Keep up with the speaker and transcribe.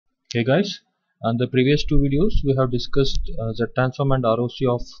Hey guys, on the previous two videos we have discussed the transform and ROC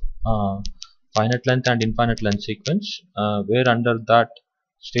of finite length and infinite length sequence, where under that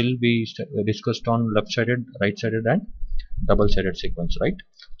still we discussed on left sided, right sided and double sided sequence, right?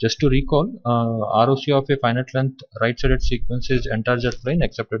 Just to recall, ROC of a finite length right sided sequence is entire z plane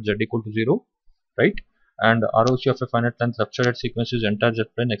except at z equal to 0, right? And ROC of a finite length left sided sequence is entire z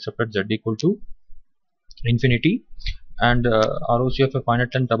plane except at z equal to infinity, and ROC of a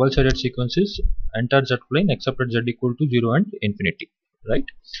finite length double sided sequence is entire z plane except at z equal to 0 and infinity, right?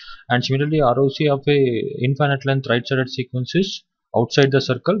 And similarly, ROC of a infinite length right sided sequence is outside the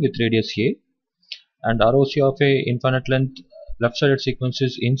circle with radius a, and ROC of a infinite length left sided sequence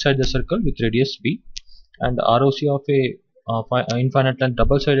is inside the circle with radius b, and ROC of a infinite length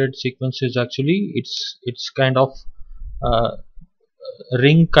double sided sequence is actually it's kind of uh,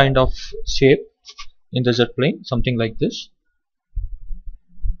 ring kind of shape in the z plane, something like this.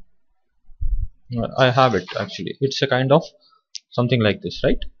 I have it actually. It's a kind of something like this,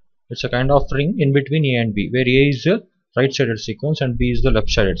 right? It's a kind of ring in between A and B, where A is the right sided sequence and B is the left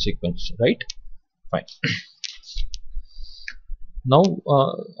sided sequence, right? Fine. Now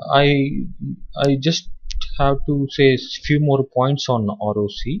I just have to say a few more points on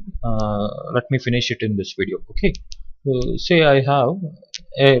ROC. Let me finish it in this video. Okay. So say I have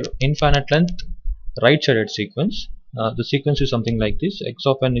a infinite length right sided sequence. The sequence is something like this: x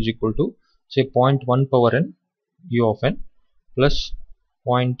of n is equal to, say, 0.1 power n u of n plus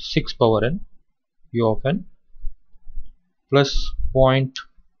 0.6 power n u of n plus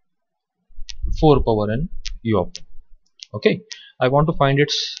 0.4 power n u of n. Okay, I want to find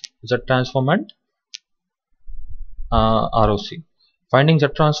its z transform and ROC. Finding z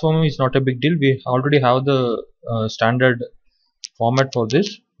transform is not a big deal. We already have the standard format for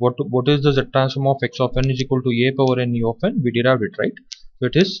this. What is the z transform of x of n is equal to a power n u of n? We derived it, right? So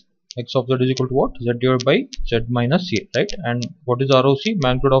it is x of z is equal to what? Z divided by z minus a, right? And what is ROC?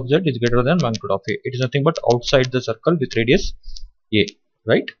 Magnitude of z is greater than magnitude of a. It is nothing but outside the circle with radius a,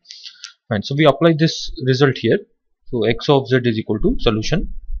 right? Fine. So we apply this result here. So x of z is equal to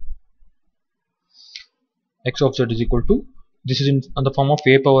solution. X of z is equal to, this is in the form of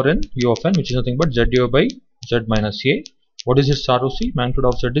a power n u of n, which is nothing but z divided by z minus a. What is this ROC? Magnitude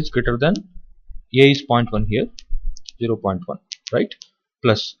of z is greater than a is 0.1 here, 0.1, right?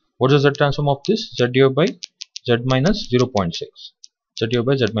 Plus, what is the transform of this? Z divided by z minus 0.6, z divided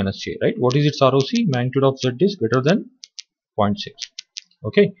by z minus a, right? What is its ROC? Magnitude of z is greater than 0.6.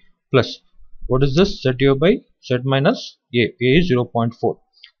 Okay. Plus, what is this? Z divided by z minus a is 0.4.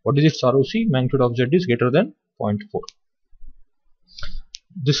 What is its ROC? Magnitude of z is greater than 0.4.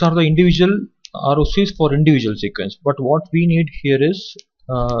 These are the individual ROCs for individual sequence, but what we need here is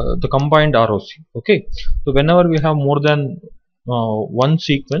the combined ROC. Okay, so whenever we have more than one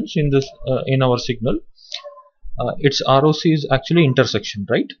sequence in this in our signal, its ROC is actually intersection,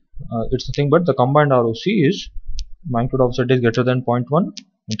 right? It's nothing but the combined ROC is magnitude of z is greater than 0.1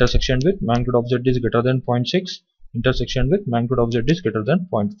 intersection with magnitude of z is greater than 0.6 intersection with magnitude of z is greater than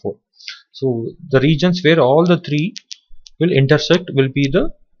 0.4. So the regions where all the three will intersect will be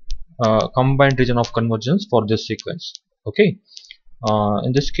the combined region of convergence for this sequence. Okay.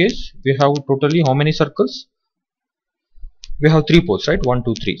 In this case, we have totally how many circles? We have 3 poles, right? 1,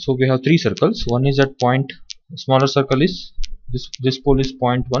 2, 3. So we have 3 circles. One is at point, smaller circle is this pole is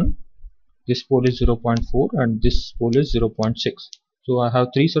 0.1, this pole is 0.4, and this pole is 0.6. So I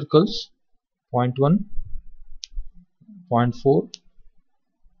have 3 circles: 0.1, 0.4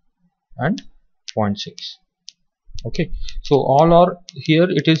 and 0.6. Okay, so all are here.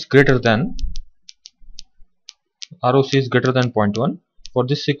 It is greater than, ROC is greater than 0.1. For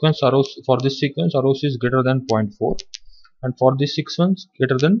this sequence, ROC is greater than 0.4, and for this sequence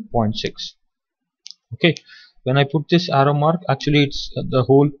greater than 0.6. Okay, when I put this arrow mark, actually it's the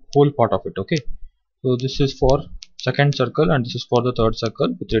whole part of it. Okay, so this is for second circle and this is for the third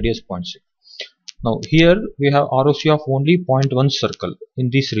circle with radius 0.6. Now here we have ROC of only 0.1 circle in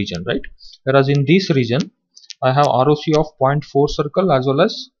this region, right? Whereas in this region I have ROC of 0.4 circle as well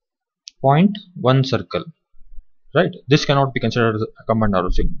as 0.1 circle, right? This cannot be considered as a combined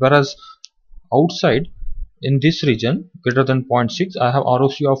ROC. Whereas outside in this region greater than 0.6, I have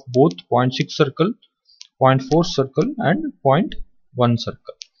ROC of both 0.6 circle, 0.4 circle and 0.1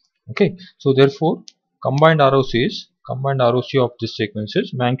 circle. Okay, so therefore combined ROC of this sequence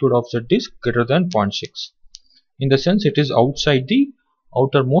is magnitude of z is greater than 0.6. in the sense it is outside the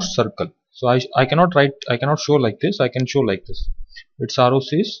outermost circle. So I cannot show like this. I can show like this. Its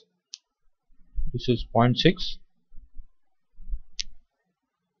ROC is, this is 0.6.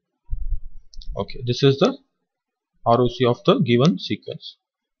 Okay, this is the ROC of the given sequence.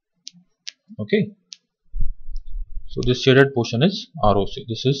 Okay, so this shaded portion is ROC.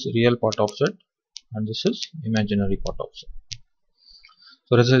 This is real part of Z and this is imaginary part of Z.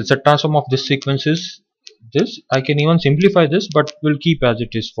 So the Z transform of this sequence is this. I can even simplify this, but we'll keep as it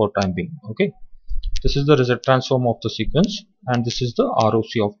is for time being. Okay, this is the Z transform of the sequence and this is the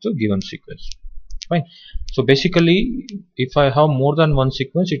ROC of the given sequence. Fine. So basically, if I have more than one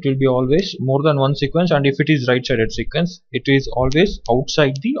sequence, it will be always more than one sequence, and if it is right sided sequence, it is always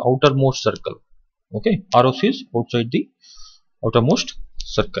outside the outermost circle. Okay, ROC is outside the outermost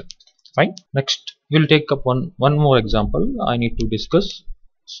circle. Fine. Next, we'll take up one more example I need to discuss.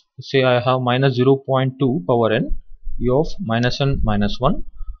 Say I have minus 0.2 power n u of minus n minus 1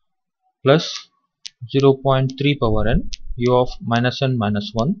 plus 0.3 power n u of minus n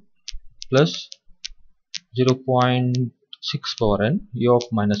minus 1 plus 0.6 power n u of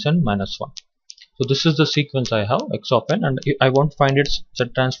minus n minus 1. So this is the sequence I have x of n, and I want to find its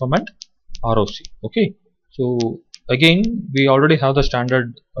Z transform at ROC. Okay, so again we already have the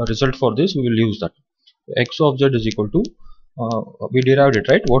standard result for this. We will use that. X of Z is equal to we derived it,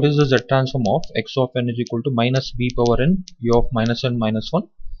 right? What is the Z transform of x of n is equal to minus b power n u of minus n minus 1?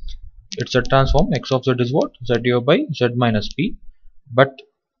 Its Z transform x of Z is what? Z divided by Z minus b, but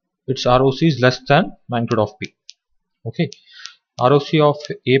its ROC is less than magnitude of p. Okay, ROC of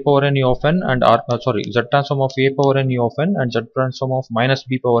a power n u of n and Z transform of a power n u of n and Z transform of minus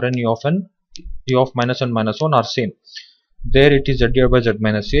b power n u of n u of minus n minus 1 are same. There it is Z divided by Z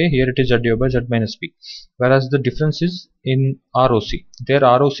minus a, here it is Z divided by Z minus b. Whereas the difference is in ROC. There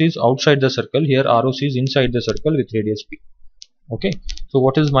ROC is outside the circle, here ROC is inside the circle with radius p. Okay, so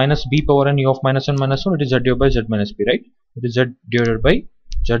what is minus b power n u of minus n minus 1? It is Z divided by Z minus b, right? It is Z divided by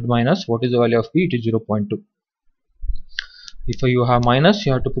Z minus, what is the value of p? It is 0.2. If you have minus,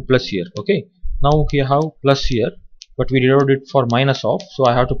 you have to put plus here. Okay, now you have plus here, but we derived it for minus of, so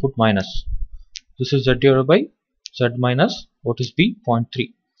I have to put minus. This is Z divided by Z minus, what is p?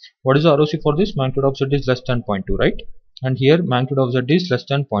 0.3. What is the ROC for this? Magnitude of Z is less than 0.2, right? And here magnitude of Z is less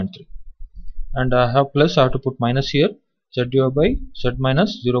than 0.3. And I have plus, I have to put minus here. Z divided by Z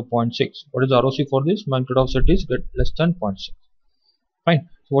minus 0.6. What is the ROC for this? Magnitude of Z is less than 0.6. Fine.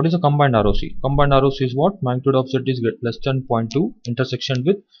 So what is the combined ROC? Combined ROC is what? Magnitude of Z is less than 0.2 intersection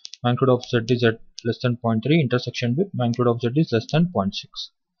with magnitude of Z is at less than 0.3 intersection with magnitude of Z is less than 0.6.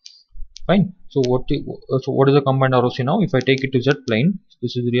 Fine. So what is the combined ROC now? If I take it to Z plane,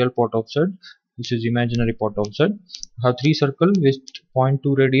 this is real part of Z, this is imaginary part of Z. I have three circles with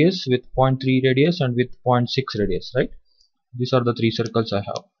 0.2 radius, with 0.3 radius, and with 0.6 radius, right? These are the three circles I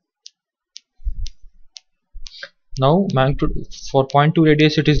have. Now magnitude for 0.2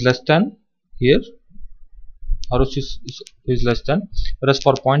 radius it is less than, here ROC is less than, whereas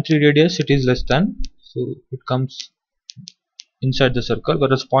for 0.3 radius it is less than, so it comes inside the circle,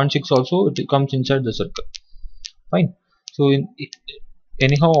 whereas 0.6 also it comes inside the circle. Fine. So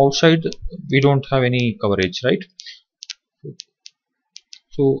anyhow outside we don't have any coverage, right?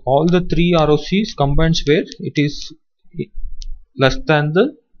 So all the three ROCs combined where it is less than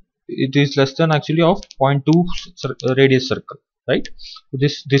actually of 0.2 radius circle, right? So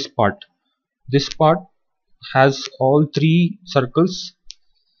this part has all three circles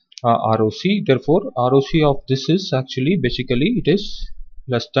ROC. Therefore ROC of this is actually basically it is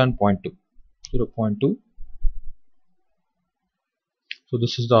less than 0.2, 0.2. So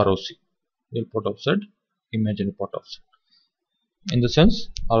this is the ROC, real part of Z, imaginary part of Z. In the sense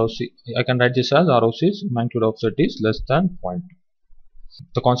ROC, I can write this as ROC is magnitude of Z is less than 0.2.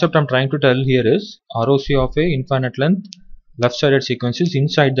 The concept I'm trying to tell here is ROC of a infinite length left sided sequence is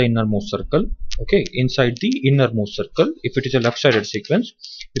inside the innermost circle. Okay, inside the innermost circle if it is a left sided sequence.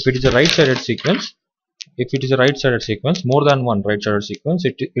 If it is a right sided sequence, more than one right sided sequence,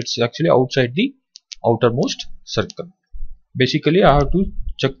 it's actually outside the outermost circle. Basically I have to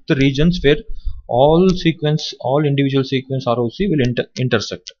check the regions where all individual sequence ROC will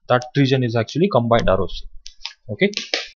intersect. That region is actually combined ROC. Okay.